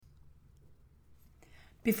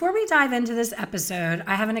Before we dive into this episode,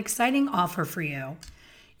 I have an exciting offer for you.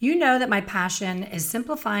 You know that my passion is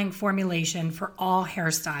simplifying formulation for all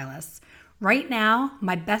hairstylists. Right now,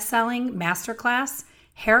 my best-selling masterclass,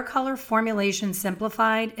 Hair Color Formulation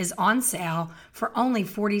Simplified, is on sale for only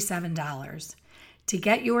 $47. To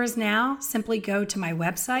get yours now, simply go to my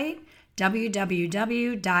website,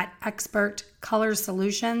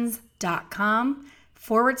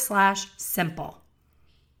 www.expertcolorsolutions.com/simple.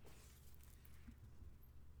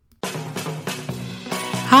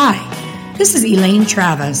 Hi, this is Elaine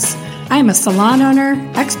Travis. I am a salon owner,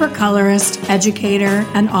 expert colorist, educator,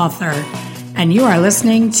 and author, and you are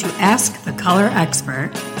listening to Ask the Color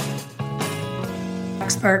Expert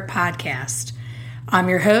Podcast. I'm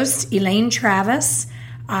your host, Elaine Travis.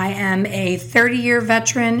 I am a 30-year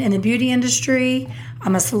veteran in the beauty industry.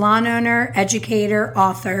 I'm a salon owner, educator,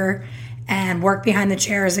 author, and work behind the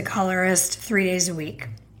chair as a colorist 3 days a week.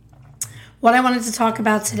 What I wanted to talk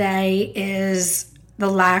about today is the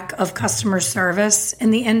lack of customer service in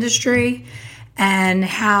the industry and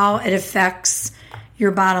how it affects your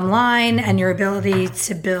bottom line and your ability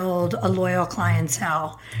to build a loyal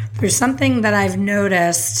clientele. There's something that I've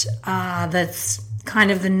noticed that's kind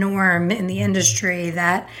of the norm in the industry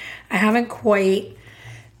that I haven't quite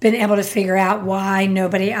been able to figure out why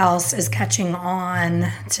nobody else is catching on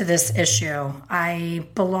to this issue. I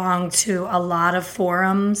belong to a lot of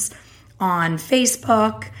forums on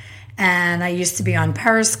Facebook, and I used to be on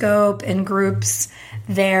Periscope in groups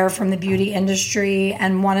there from the beauty industry.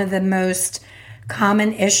 And one of the most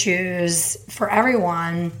common issues for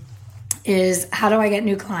everyone is, how do I get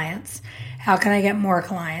new clients? How can I get more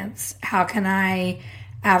clients? How can I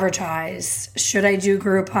advertise? Should I do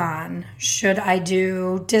Groupon? Should I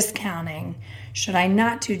do discounting? Should I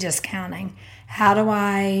not do discounting? How do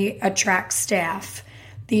I attract staff?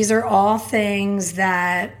 These are all things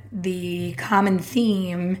that the common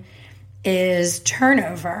theme is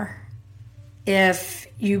turnover. If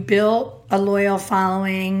you built a loyal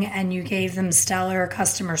following and you gave them stellar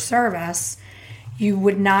customer service, you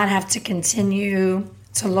would not have to continue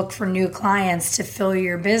to look for new clients to fill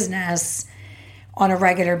your business on a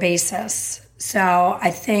regular basis. So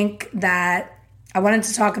I think that I wanted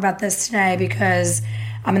to talk about this today because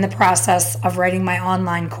I'm in the process of writing my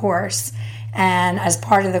online course. And as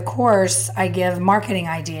part of the course, I give marketing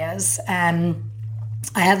ideas. And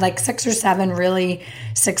I had like 6 or 7 really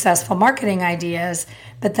successful marketing ideas.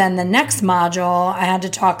 But then the next module, I had to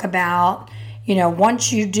talk about,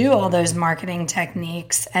 once you do all those marketing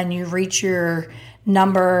techniques and you reach your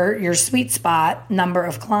sweet spot number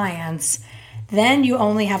of clients, then you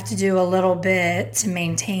only have to do a little bit to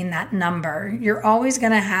maintain that number. You're always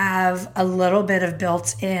going to have a little bit of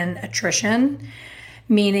built-in attrition,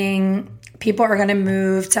 meaning people are going to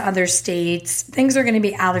move to other states. Things are going to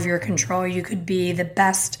be out of your control. You could be the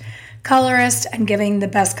best colorist and giving the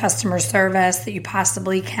best customer service that you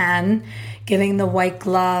possibly can, giving the white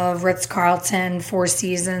glove, Ritz-Carlton, Four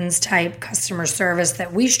Seasons type customer service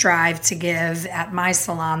that we strive to give at my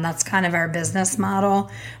salon. That's kind of our business model.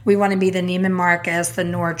 We want to be the Neiman Marcus, the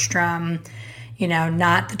Nordstrom,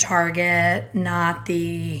 not the Target, not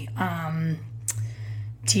the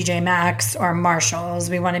TJ Maxx or Marshalls.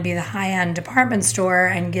 We want to be the high-end department store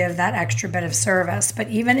and give that extra bit of service. But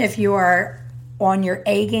even if you are on your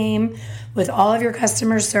A game with all of your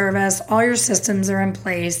customer service, all your systems are in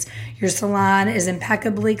place, your salon is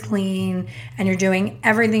impeccably clean, and you're doing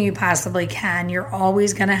everything you possibly can, you're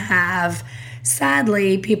always going to have,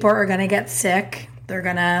 sadly, people are going to get sick. They're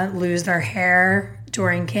going to lose their hair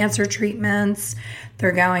during cancer treatments.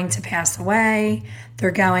 They're going to pass away. They're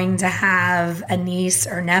going to have a niece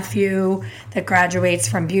or nephew that graduates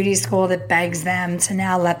from beauty school that begs them to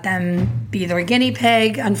now let them be their guinea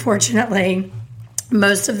pig. Unfortunately,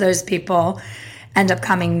 most of those people end up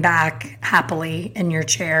coming back happily in your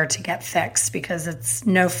chair to get fixed because it's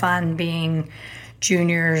no fun being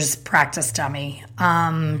junior's practice dummy.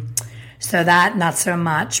 So that, not so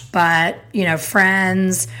much. But,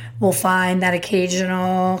 friends will find that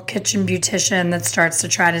occasional kitchen beautician that starts to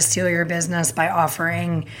try to steal your business by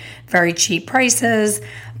offering very cheap prices.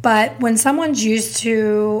 But when someone's used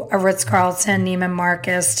to a Ritz-Carlton, Neiman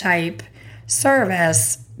Marcus type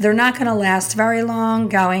service, they're not going to last very long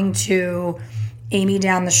going to Amy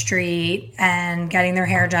down the street and getting their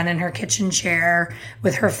hair done in her kitchen chair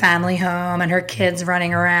with her family home and her kids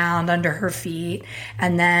running around under her feet,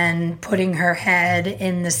 and then putting her head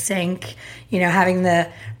in the sink, having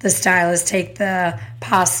the stylist take the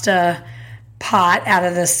pasta pot out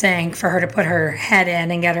of the sink for her to put her head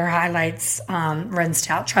in and get her highlights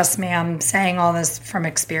rinsed out. Trust me, I'm saying all this from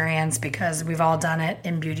experience because we've all done it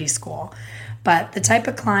in beauty school. But the type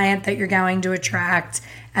of client that you're going to attract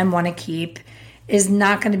and want to keep is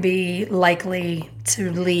not going to be likely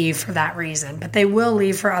to leave for that reason, but they will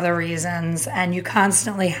leave for other reasons. And you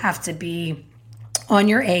constantly have to be on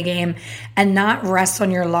your A game and not rest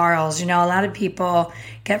on your laurels. A lot of people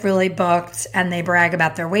get really booked and they brag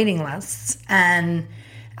about their waiting lists. And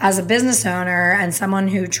as a business owner and someone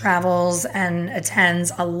who travels and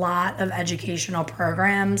attends a lot of educational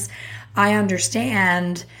programs, I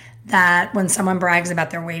understand that when someone brags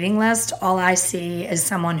about their waiting list, all I see is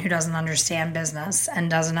someone who doesn't understand business and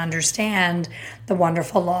doesn't understand the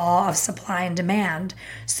wonderful law of supply and demand.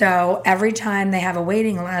 So every time they have a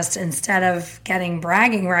waiting list, instead of getting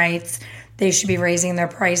bragging rights, they should be raising their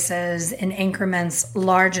prices in increments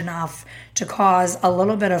large enough to cause a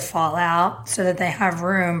little bit of fallout so that they have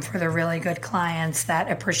room for the really good clients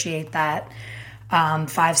that appreciate that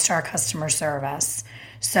 5-star customer service.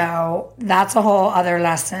 So that's a whole other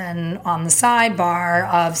lesson on the sidebar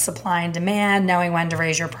of supply and demand, knowing when to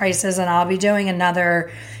raise your prices. And I'll be doing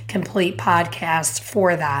another complete podcast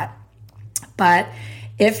for that. But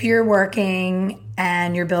if you're working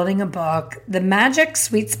and you're building a book, the magic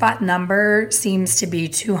sweet spot number seems to be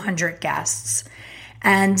 200 guests.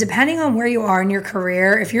 And depending on where you are in your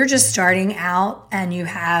career, if you're just starting out and you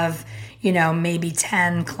have maybe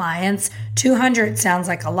 10 clients, 200 sounds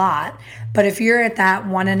like a lot. But if you're at that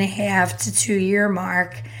 1.5 to 2 year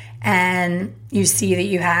mark and you see that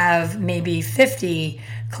you have maybe 50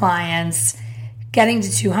 clients, getting to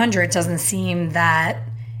 200 doesn't seem that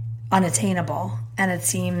unattainable. And it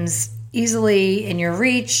seems easily in your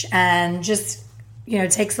reach and just,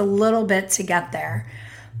 takes a little bit to get there.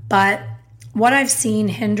 But what I've seen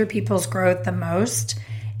hinder people's growth the most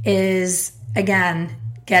is, again,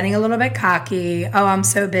 getting a little bit cocky. Oh, I'm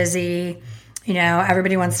so busy.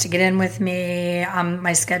 Everybody wants to get in with me.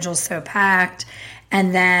 My schedule's so packed.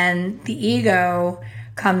 And then the ego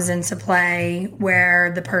comes into play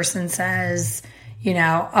where the person says,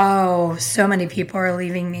 oh, so many people are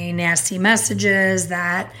leaving me nasty messages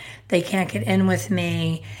that they can't get in with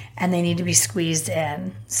me and they need to be squeezed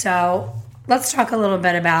in. So let's talk a little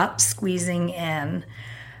bit about squeezing in.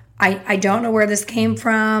 I don't know where this came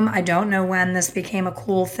from. I don't know when this became a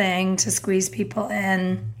cool thing to squeeze people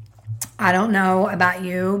in. I don't know about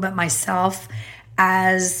you, but myself,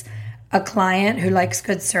 as a client who likes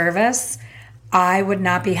good service, I would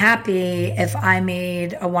not be happy if I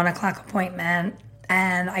made a 1 o'clock appointment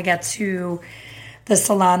and I get to the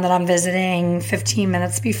salon that I'm visiting 15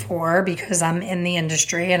 minutes before because I'm in the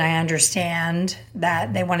industry and I understand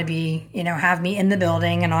that they want to be, have me in the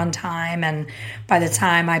building and on time. And by the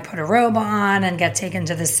time I put a robe on and get taken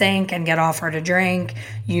to the sink and get offered a drink,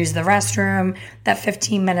 use the restroom, that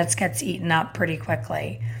 15 minutes gets eaten up pretty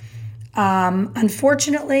quickly.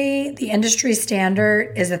 Unfortunately, the industry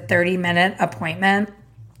standard is a 30-minute appointment.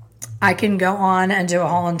 I can go on and do a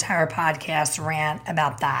whole entire podcast rant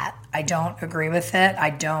about that. I don't agree with it.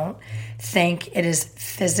 I don't think it is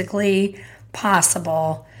physically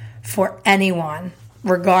possible for anyone,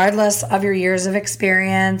 regardless of your years of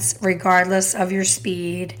experience, regardless of your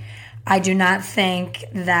speed. I do not think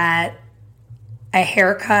that a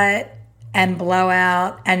haircut and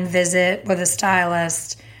blowout and visit with a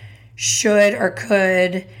stylist should or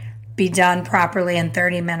could be done properly in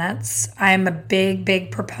 30 minutes. I am a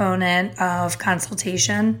big proponent of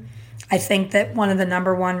consultation. I think that one of the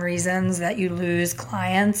number one reasons that you lose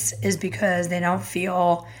clients is because they don't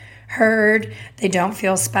feel heard, they don't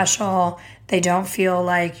feel special, they don't feel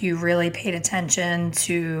like you really paid attention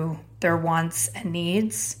to their wants and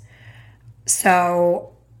needs.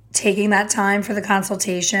 So taking that time for the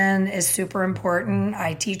consultation is super important.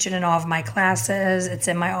 I teach it in all of my classes. It's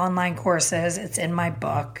in my online courses. It's in my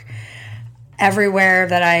book. Everywhere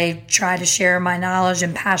that I try to share my knowledge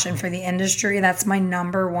and passion for the industry, that's my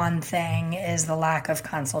number one thing is the lack of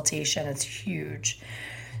consultation. It's huge.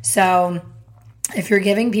 So if you're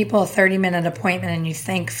giving people a 30-minute appointment and you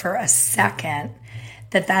think for a second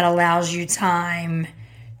that allows you time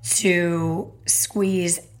to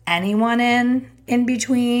squeeze anyone in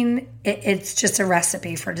between, it's just a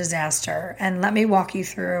recipe for disaster. And let me walk you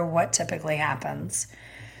through what typically happens.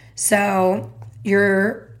 So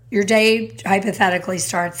your day hypothetically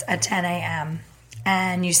starts at 10 a.m.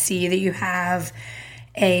 and you see that you have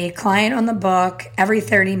a client on the book every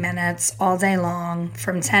 30 minutes all day long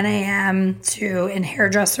from 10 a.m. to, in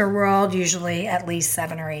hairdresser world, usually at least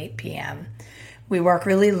 7 or 8 p.m. We work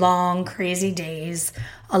really long, crazy days.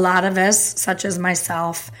 A lot of us, such as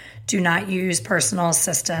myself, do not use personal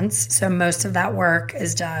assistants, so most of that work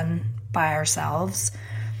is done by ourselves.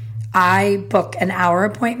 I book an hour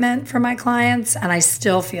appointment for my clients, and I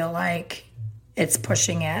still feel like it's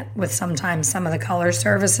pushing it with sometimes some of the color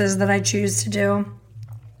services that I choose to do.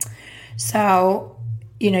 So,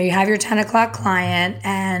 you have your 10 o'clock client,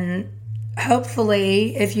 and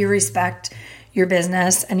hopefully if you respect your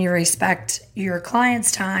business and you respect your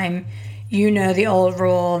client's time, the old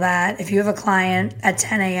rule that if you have a client at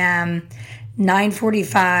 10 a.m.,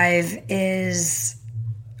 9:45 is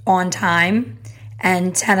on time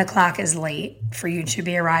and 10 o'clock is late for you to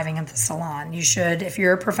be arriving at the salon. You should, if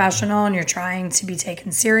you're a professional and you're trying to be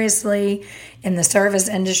taken seriously in the service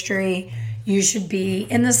industry, you should be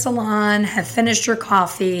in the salon, have finished your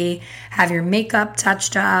coffee, have your makeup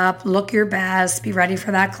touched up, look your best, be ready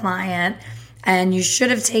for that client. And you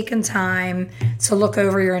should have taken time to look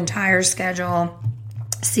over your entire schedule,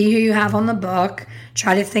 see who you have on the book,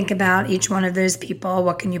 try to think about each one of those people.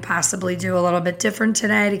 What can you possibly do a little bit different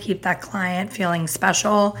today to keep that client feeling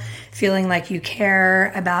special, feeling like you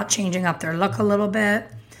care about changing up their look a little bit?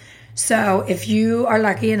 So if you are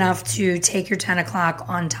lucky enough to take your 10 o'clock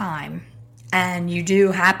on time, and you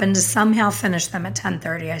do happen to somehow finish them at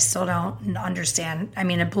 10:30, I still don't understand. I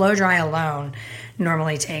mean, a blow dry alone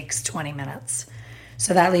normally takes 20 minutes.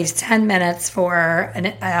 So that leaves 10 minutes for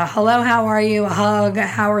a hello, how are you, a hug,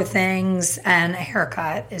 how are things, and a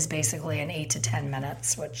haircut is basically an 8 to 10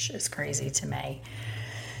 minutes, which is crazy to me.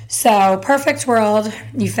 So perfect world,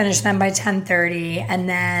 you finish them by 10:30, and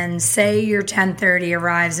then say your 10:30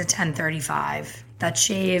 arrives at 10:35. That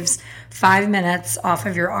shaves 5 minutes off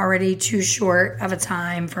of your already too short of a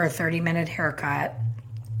time for a 30-minute haircut.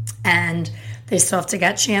 And they still have to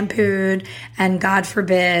get shampooed, and God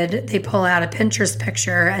forbid they pull out a Pinterest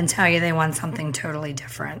picture and tell you they want something totally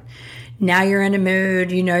different. Now you're in a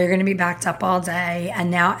mood, you're going to be backed up all day,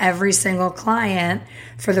 and now every single client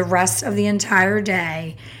for the rest of the entire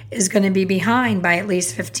day is going to be behind by at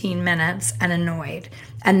least 15 minutes and annoyed.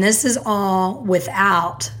 And this is all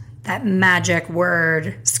without that magic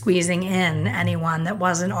word squeezing in anyone that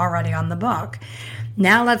wasn't already on the book.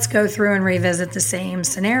 Now let's go through and revisit the same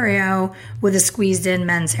scenario with a squeezed in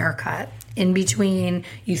men's haircut. In between,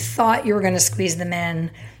 you thought you were going to squeeze them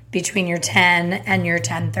in between your 10 and your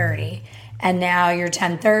 10:30. And now your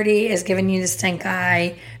 10:30 is giving you the stink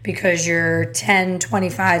eye because your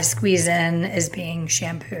 10:25 squeeze in is being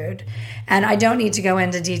shampooed. And I don't need to go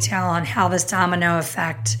into detail on how this domino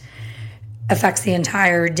effect affects the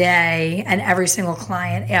entire day and every single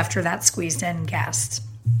client after that squeezed in guest.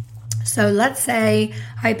 So let's say,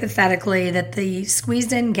 hypothetically, that the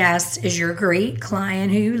squeezed in guest is your great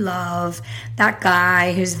client who you love, that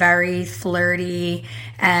guy who's very flirty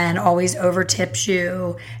and always over tips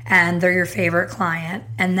you, and they're your favorite client.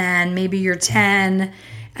 And then maybe your 10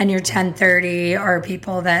 and your 10:30 are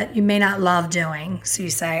people that you may not love doing. So you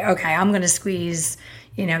say, okay, I'm going to squeeze,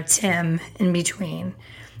 Tim in between.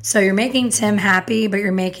 So you're making Tim happy, but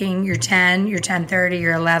you're making your 10, your 10:30,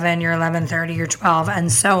 your 11, your 11:30, your 12,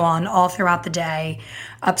 and so on all throughout the day,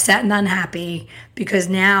 upset and unhappy because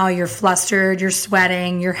now you're flustered, you're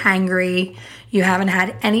sweating, you're hangry, you haven't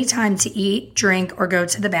had any time to eat, drink, or go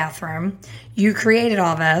to the bathroom. You created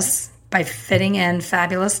all this by fitting in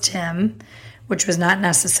fabulous Tim, which was not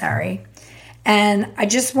necessary. And I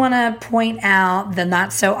just want to point out the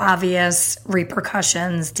not so obvious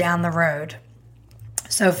repercussions down the road.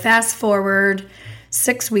 So fast forward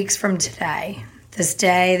 6 weeks from today, this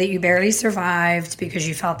day that you barely survived because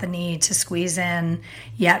you felt the need to squeeze in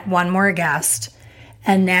yet one more guest.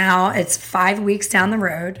 And now it's 5 weeks down the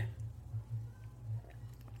road.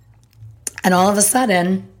 And all of a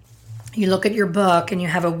sudden, you look at your book and you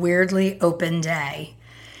have a weirdly open day.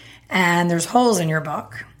 And there's holes in your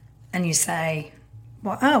book. And you say,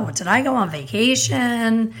 well, did I go on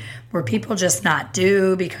vacation? Were people just not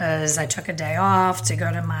due because I took a day off to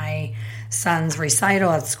go to my son's recital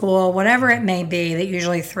at school? Whatever it may be that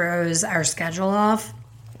usually throws our schedule off,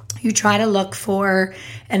 you try to look for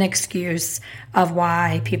an excuse of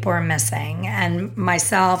why people are missing. And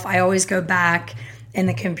myself, I always go back in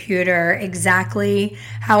the computer exactly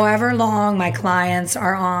however long my clients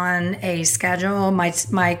are on a schedule.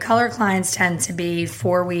 My color clients tend to be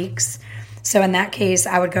 4 weeks. So in that case,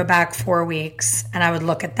 I would go back 4 weeks and I would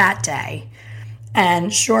look at that day.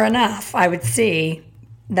 And sure enough, I would see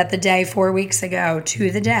that the day 4 weeks ago to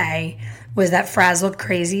the day was that frazzled,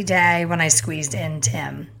 crazy day when I squeezed in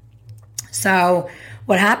Tim. So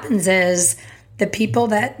what happens is the people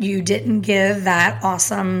that you didn't give that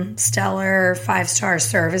awesome, stellar 5-star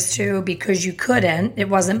service to because you couldn't, it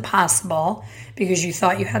wasn't possible, because you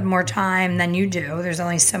thought you had more time than you do. There's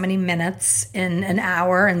only so many minutes in an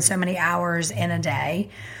hour and so many hours in a day.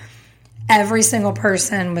 Every single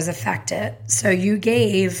person was affected. So you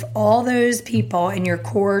gave all those people in your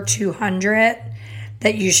core 200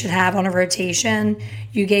 that you should have on a rotation.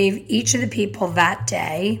 You gave each of the people that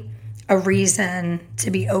day a reason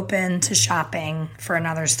to be open to shopping for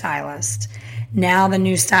another stylist. Now the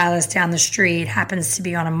new stylist down the street happens to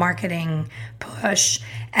be on a marketing push,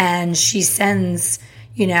 and she sends,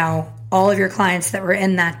 all of your clients that were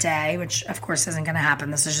in that day, which of course isn't going to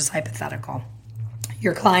happen. This is just hypothetical.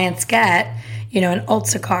 Your clients get, an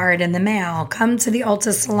Ulta card in the mail. Come to the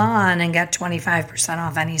Ulta salon and get 25%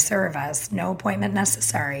 off any service. No appointment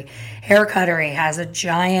necessary. Haircuttery has a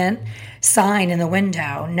giant sign in the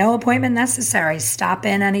window. No appointment necessary. Stop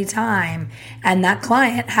in anytime. And that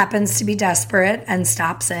client happens to be desperate and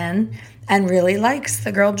stops in and really likes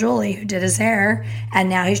the girl Julie who did his hair, and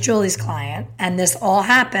now he's Julie's client. And this all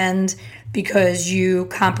happened because you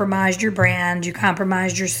compromised your brand, you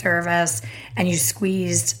compromised your service, and you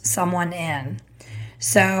squeezed someone in.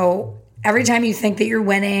 So every time you think that you're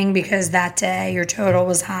winning because that day your total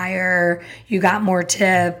was higher, you got more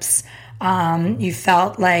tips, you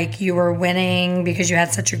felt like you were winning because you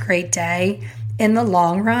had such a great day, in the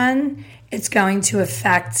long run, it's going to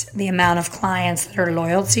affect the amount of clients that are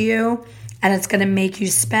loyal to you, and it's going to make you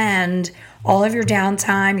spend all of your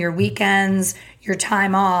downtime, your weekends, your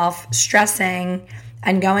time off, stressing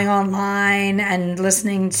and going online and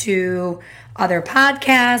listening to other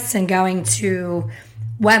podcasts and going to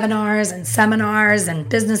webinars and seminars and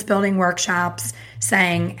business building workshops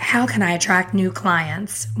saying, how can I attract new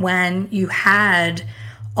clients, when you had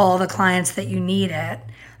all the clients that you needed,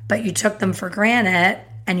 but you took them for granted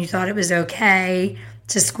and you thought it was okay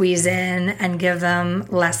to squeeze in and give them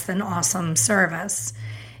less than awesome service.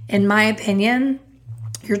 In my opinion,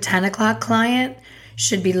 your 10 o'clock client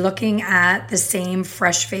should be looking at the same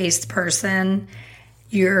fresh-faced person.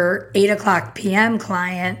 Your 8 o'clock p.m.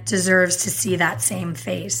 client deserves to see that same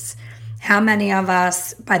face. How many of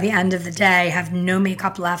us, by the end of the day, have no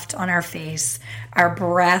makeup left on our face? Our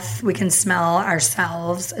breath, we can smell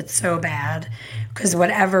ourselves. It's so bad because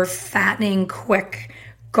whatever fattening, quick,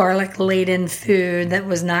 garlic-laden food that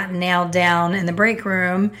was not nailed down in the break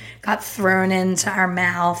room got thrown into our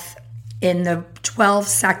mouth in the 12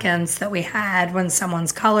 seconds that we had when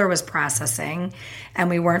someone's color was processing and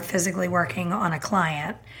we weren't physically working on a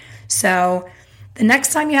client. So the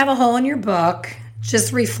next time you have a hole in your book,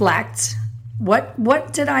 just reflect.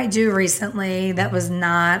 What did I do recently that was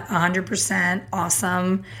not 100%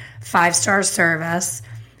 awesome, 5-star service?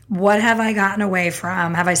 What have I gotten away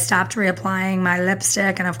from? Have I stopped reapplying my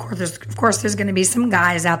lipstick? And of course, there's going to be some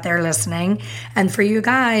guys out there listening. And for you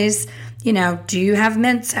guys, do you have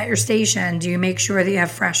mints at your station? Do you make sure that you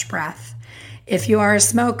have fresh breath? If you are a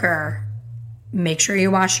smoker, make sure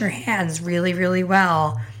you wash your hands really, really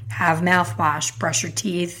well. Have mouthwash, brush your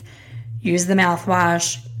teeth, use the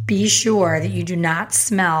mouthwash. Be sure that you do not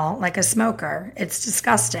smell like a smoker. It's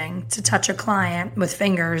disgusting to touch a client with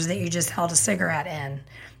fingers that you just held a cigarette in.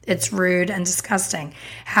 It's rude and disgusting.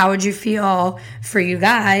 How would you feel for you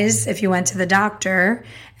guys if you went to the doctor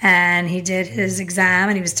and he did his exam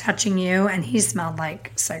and he was touching you and he smelled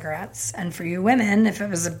like cigarettes? And for you women, if it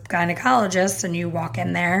was a gynecologist and you walk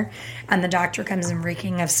in there and the doctor comes in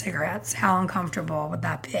reeking of cigarettes, how uncomfortable would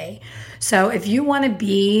that be? So if you want to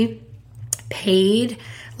be paid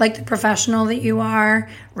like the professional that you are,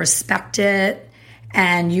 respect it,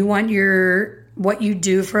 and you want what you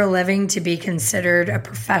do for a living to be considered a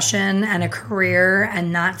profession and a career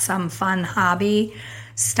and not some fun hobby,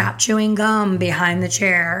 stop chewing gum behind the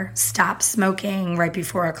chair. Stop smoking right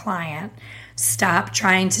before a client. Stop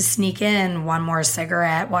trying to sneak in one more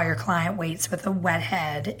cigarette while your client waits with a wet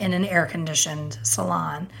head in an air-conditioned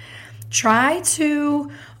salon. Try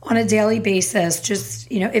to, on a daily basis, just,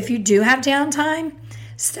 if you do have downtime,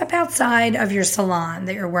 step outside of your salon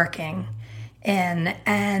that you're working in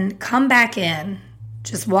and come back in.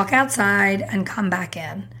 Just walk outside and come back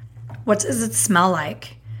in. What does it smell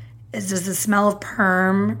like? Does the smell of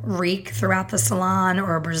perm reek throughout the salon,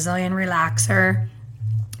 or a Brazilian relaxer?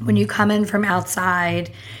 When you come in from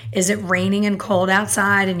outside, is it raining and cold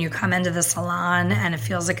outside and you come into the salon and it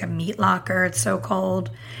feels like a meat locker? It's so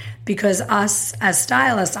cold. Because us as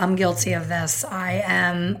stylists, I'm guilty of this. I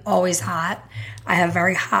am always hot. I have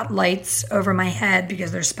very hot lights over my head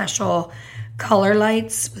because they're special color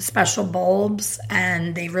lights with special bulbs,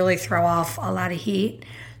 and they really throw off a lot of heat.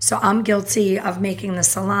 So I'm guilty of making the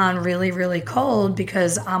salon really, really cold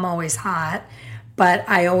because I'm always hot. But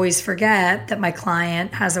I always forget that my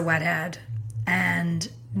client has a wet head and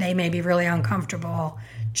they may be really uncomfortable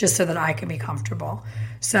just so that I can be comfortable.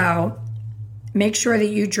 So make sure that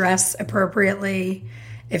you dress appropriately.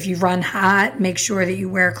 If you run hot, make sure that you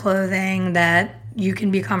wear clothing that you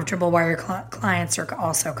can be comfortable while your clients are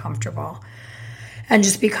also comfortable. and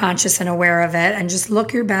just be conscious and aware of it, and just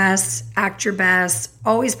look your best, act your best,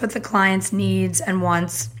 always put the client's needs and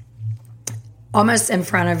wants almost in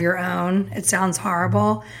front of your own. It sounds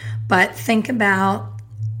horrible, but think about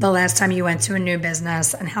the last time you went to a new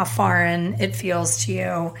business and how foreign it feels to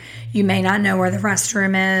you. You may not know where the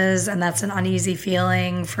restroom is, and that's an uneasy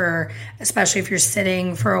feeling for, especially if you're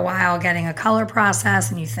sitting for a while getting a color process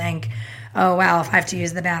and you think, oh wow, if I have to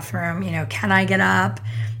use the bathroom, can I get up?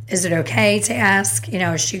 Is it okay to ask?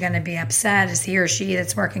 Is she going to be upset? Is he or she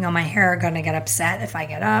that's working on my hair going to get upset if I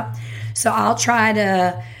get up? So I'll try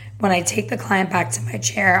to, when I take the client back to my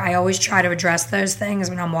chair, I always try to address those things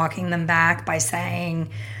when I'm walking them back by saying,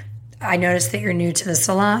 I noticed that you're new to the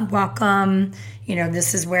salon. Welcome.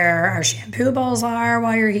 This is where our shampoo bowls are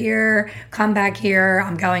while you're here. Come back here.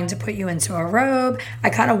 I'm going to put you into a robe. I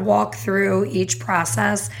kind of walk through each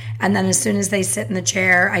process. And then as soon as they sit in the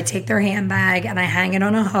chair, I take their handbag and I hang it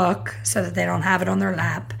on a hook so that they don't have it on their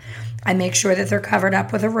lap. I make sure that they're covered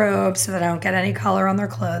up with a robe so that I don't get any color on their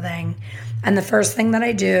clothing. And the first thing that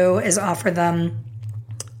I do is offer them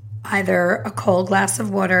either a cold glass of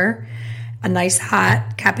water, a nice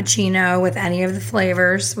hot cappuccino with any of the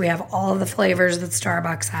flavors. We have all of the flavors that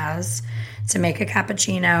Starbucks has to make a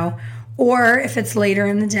cappuccino. Or if it's later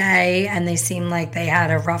in the day and they seem like they had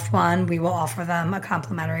a rough one, we will offer them a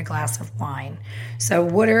complimentary glass of wine. So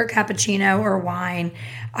water, cappuccino, or wine.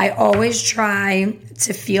 I always try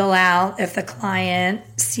to feel out if the client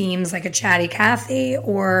seems like a chatty Cathy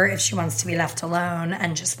or if she wants to be left alone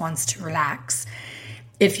and just wants to relax.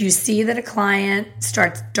 If you see that a client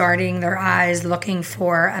starts darting their eyes looking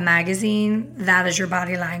for a magazine, that is your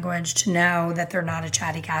body language to know that they're not a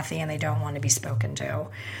chatty Cathy and they don't want to be spoken to.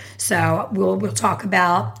 So we'll talk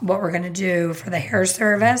about what we're going to do for the hair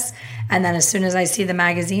service. And then as soon as I see the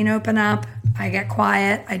magazine open up, I get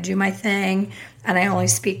quiet, I do my thing, and I only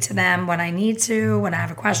speak to them when I need to, when I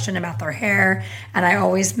have a question about their hair. And I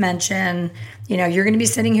always mention, you're going to be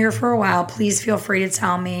sitting here for a while. Please feel free to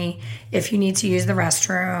tell me if you need to use the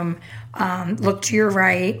restroom. Look to your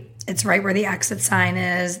right. It's right where the exit sign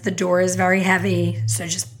is. The door is very heavy, so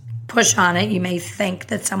just push on it. You may think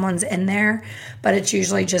that someone's in there, but it's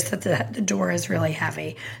usually just that the door is really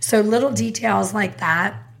heavy. So little details like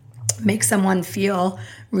that make someone feel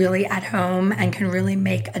really at home and can really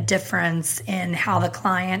make a difference in how the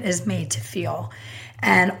client is made to feel.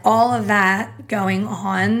 And all of that going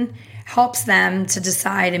on helps them to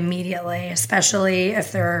decide immediately, especially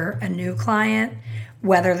if they're a new client,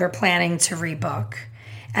 whether they're planning to rebook.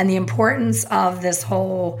 And the importance of this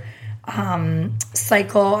whole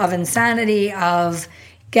cycle of insanity of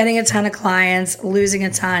getting a ton of clients, losing a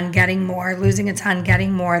ton, getting more, losing a ton,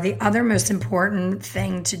 getting more. The other most important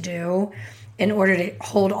thing to do in order to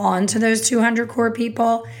hold on to those 200 core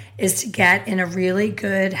people is to get in a really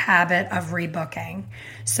good habit of rebooking.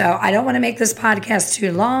 So I don't want to make this podcast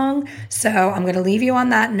too long, so I'm going to leave you on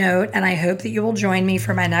that note, and I hope that you will join me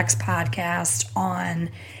for my next podcast on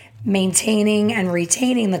maintaining and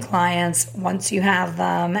retaining the clients once you have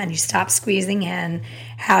them and you stop squeezing in.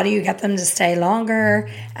 How do you get them to stay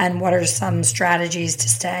longer, and what are some strategies to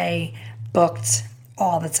stay booked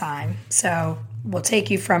all the time? So we'll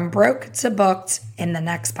take you from broke to booked in the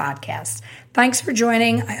next podcast. Thanks for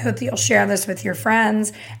joining. I hope that you'll share this with your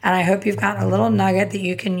friends, and I hope you've gotten a little nugget that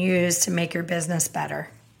you can use to make your business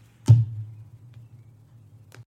better.